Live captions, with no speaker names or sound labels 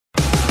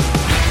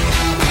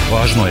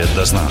Važno je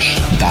da znaš.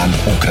 Dan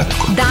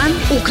ukratko. Dan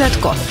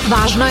ukratko.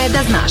 Važno je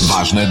da znaš.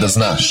 Važno je da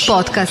znaš.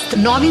 Podcast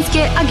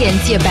novinske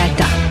agencije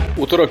Beta.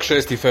 Utorak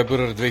 6.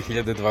 februar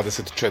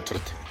 2024.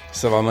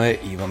 Sa vama je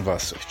Ivan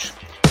Vasović.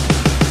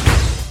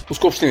 U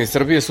Skupštini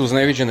Srbije su uz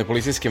neviđene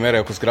policijske mere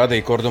oko zgrade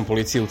i kordon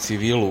policije u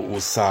civilu u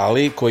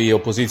sali, koji je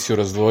opoziciju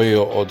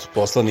razdvojio od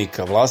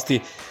poslanika vlasti,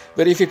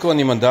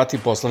 verifikovani mandati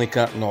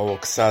poslanika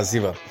novog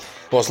saziva.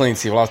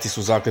 Poslanici vlasti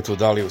su zakletvu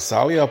dali u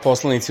sali, a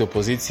poslanici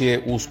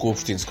opozicije u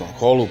skupštinskom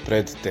holu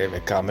pred TV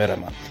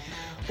kamerama.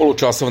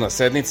 Polučasovna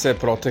sednica je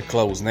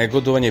protekla uz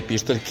negodovanje,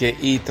 pištaljke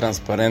i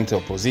transparente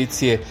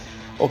opozicije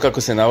o,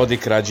 kako se navodi,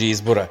 krađi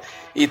izbora,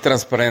 i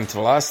transparent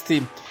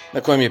vlasti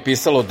na kojem je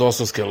pisalo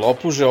dosovske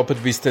lopuže, opet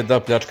biste da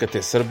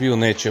pljačkate Srbiju,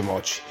 neće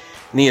moći.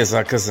 Nije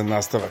zakazan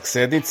nastavak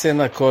sednice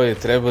na kojoj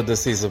treba da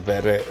se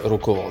izabere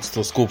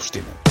rukovodstvo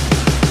Skupštine.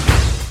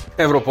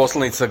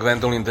 Europoslanica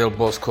Gwendolyn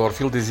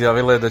Delbos-Corfield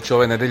izjavila je da će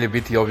ove nedelje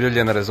biti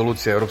objavljena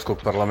rezolucija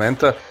Evropskog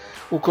parlamenta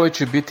u kojoj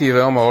će biti i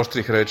veoma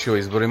oštrih reči o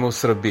izborima u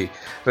Srbiji.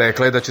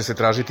 Rekla je da će se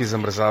tražiti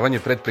zamrzavanje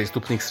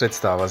predpristupnih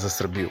sredstava za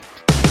Srbiju.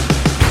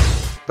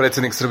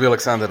 Predsednik Srbije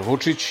Aleksandar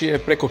Vučić je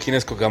preko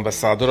kineskog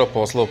ambasadora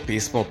poslao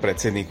pismo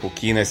predsedniku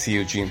Kine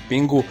Xi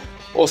Jinpingu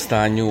o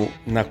stanju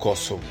na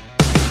Kosovu.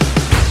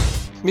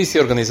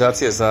 Misija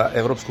Organizacije za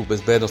evropsku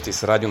bezbednost i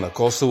saradnju na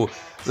Kosovu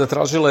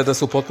zatražila je da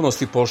se u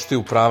potpunosti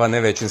poštuju prava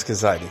nevećinske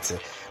zajednice.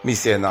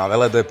 Misija je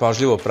navela da je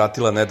pažljivo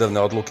pratila nedavne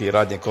odluke i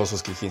radnje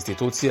kosovskih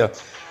institucija,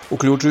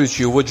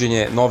 uključujući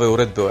uvođenje nove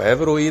uredbe o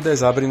evru, i da je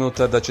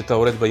zabrinuta da će ta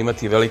uredba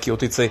imati veliki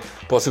uticaj,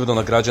 posebno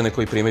na građane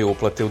koji primaju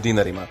uplate u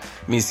dinarima.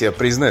 Misija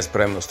priznaje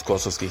spremnost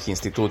kosovskih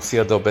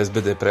institucija da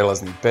obezbede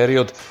prelazni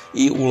period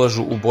i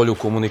ulažu u bolju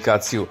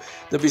komunikaciju,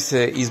 da bi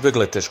se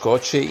izbegle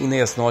teškoće i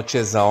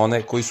nejasnoće za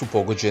one koji su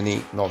pogođeni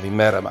novim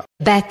merama.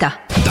 Beta.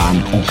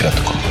 Dan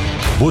ukratko.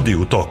 Budi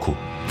u toku.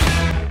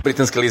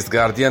 Britanski list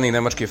Guardian i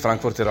nemački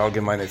Frankfurter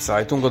Allgemeine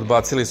Zeitung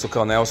odbacili su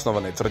kao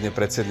neosnovane tvrdnje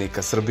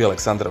predsednika Srbije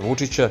Aleksandra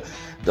Vučića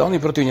da oni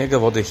protiv njega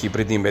vode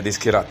hibridni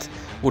medijski rat.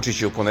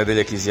 Vučić je u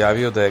ponedeljak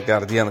izjavio da je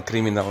Guardian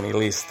kriminalni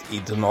list i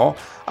dno,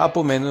 a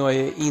pomenuo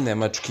je i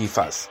nemački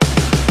Faz.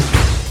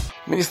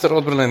 Ministar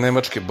odbrane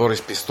Nemačke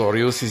Boris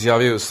Pistorius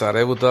izjavio je u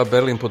Sarajevu da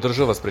Berlin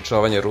podržava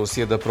sprečavanje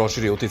Rusije da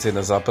proširi uticaj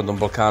na Zapadnom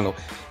Balkanu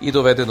i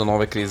dovede do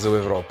nove krize u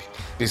Evropi.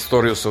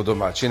 Pistoriusov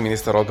domaćin,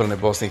 ministar odbrane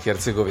Bosne i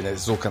Hercegovine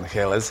Zukan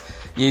Helez,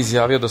 je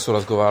izjavio da su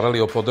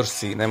razgovarali o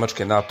podršci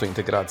Nemačke NATO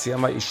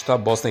integracijama i šta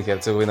Bosna i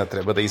Hercegovina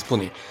treba da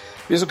ispuni.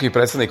 Visoki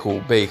predstavnik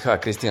u BiH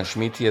Christian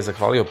Schmidt je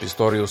zahvalio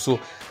Pistoriusu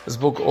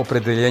zbog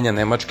opredeljenja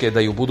Nemačke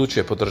da i u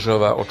buduće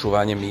podržava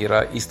očuvanje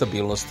mira i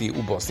stabilnosti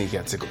u Bosni i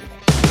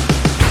Hercegovini.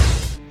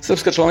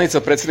 Srpska članica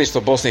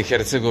predsedništva Bosne i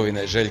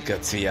Hercegovine Željka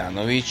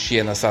Cvijanović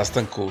je na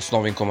sastanku s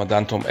novim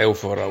komandantom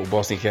EUFOR-a u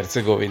Bosni i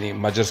Hercegovini,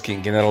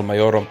 mađarskim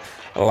general-majorom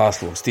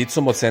Laslom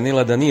Sticom,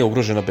 ocenila da nije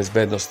ugrožena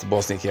bezbednost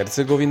Bosne i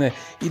Hercegovine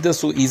i da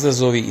su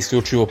izazovi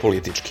isključivo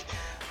politički.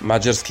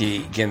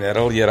 Mađarski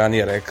general je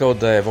ranije rekao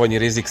da je vojni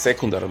rizik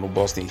sekundaran u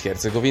Bosni i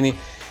Hercegovini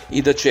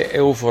i da će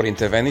EUFOR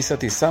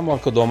intervenisati samo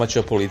ako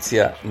domaća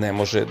policija ne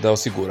može da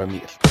osigura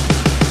mir.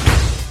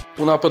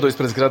 U napadu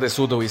ispred zgrade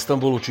suda u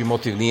Istanbulu, čiji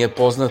motiv nije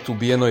poznat,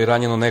 ubijeno i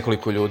ranjeno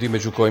nekoliko ljudi,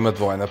 među kojima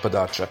dvoje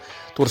napadača.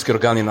 Turski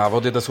organi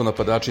navode da su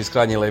napadači iz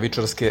krajnje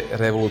levičarske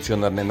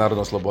revolucionarne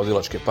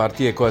narodno-slobodilačke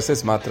partije, koja se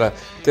smatra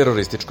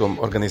terorističkom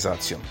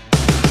organizacijom.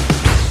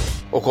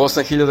 Oko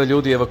 8.000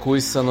 ljudi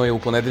evakuisano je u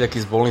ponedeljak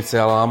iz bolnice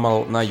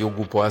Al-Amal na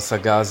jugu pojasa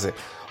Gaze,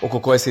 oko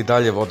koje se i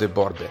dalje vode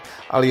borbe,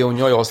 ali je u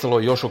njoj ostalo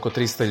još oko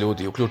 300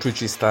 ljudi,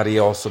 uključujući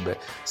starije osobe,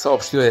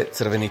 saopštio je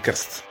Crveni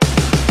krst.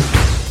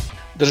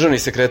 Državni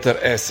sekretar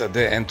SAD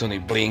Antony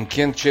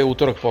Blinken će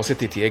utorak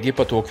posjetiti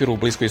Egipat u okviru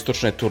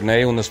bliskoistočne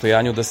turneje u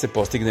nastojanju da se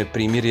postigne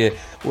primirje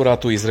u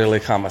ratu Izraela i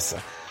Hamasa.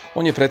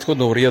 On je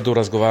prethodno u Rijadu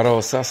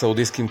razgovarao sa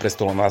saudijskim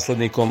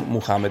prestolonaslednikom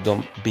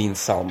Muhamedom bin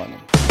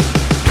Salmanom.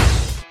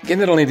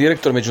 Generalni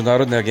direktor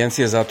Međunarodne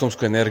agencije za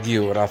atomsku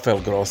energiju Rafael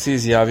Grossi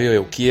izjavio je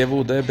u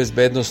Kijevu da je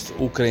bezbednost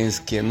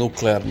ukrajinske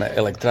nuklearne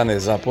elektrane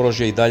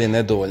Zaporožje i dalje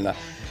nedovoljna,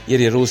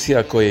 jer je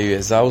Rusija, koja ju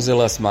je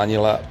zauzela,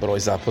 smanjila broj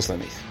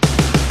zaposlenih.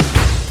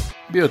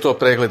 Bio je to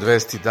pregled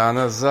vesti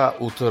dana za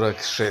utorak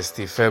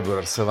 6.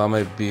 februar. Sa vama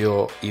je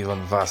bio Ivan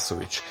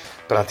Vasović.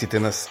 Pratite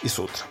nas i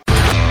sutra.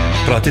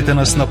 Pratite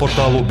nas na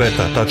portalu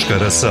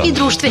beta.rs i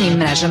društvenim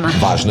mrežama.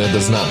 Važno je da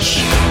znaš.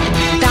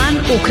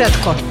 Dan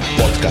ukratko.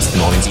 Podcast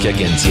novinske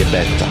agencije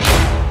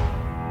Beta.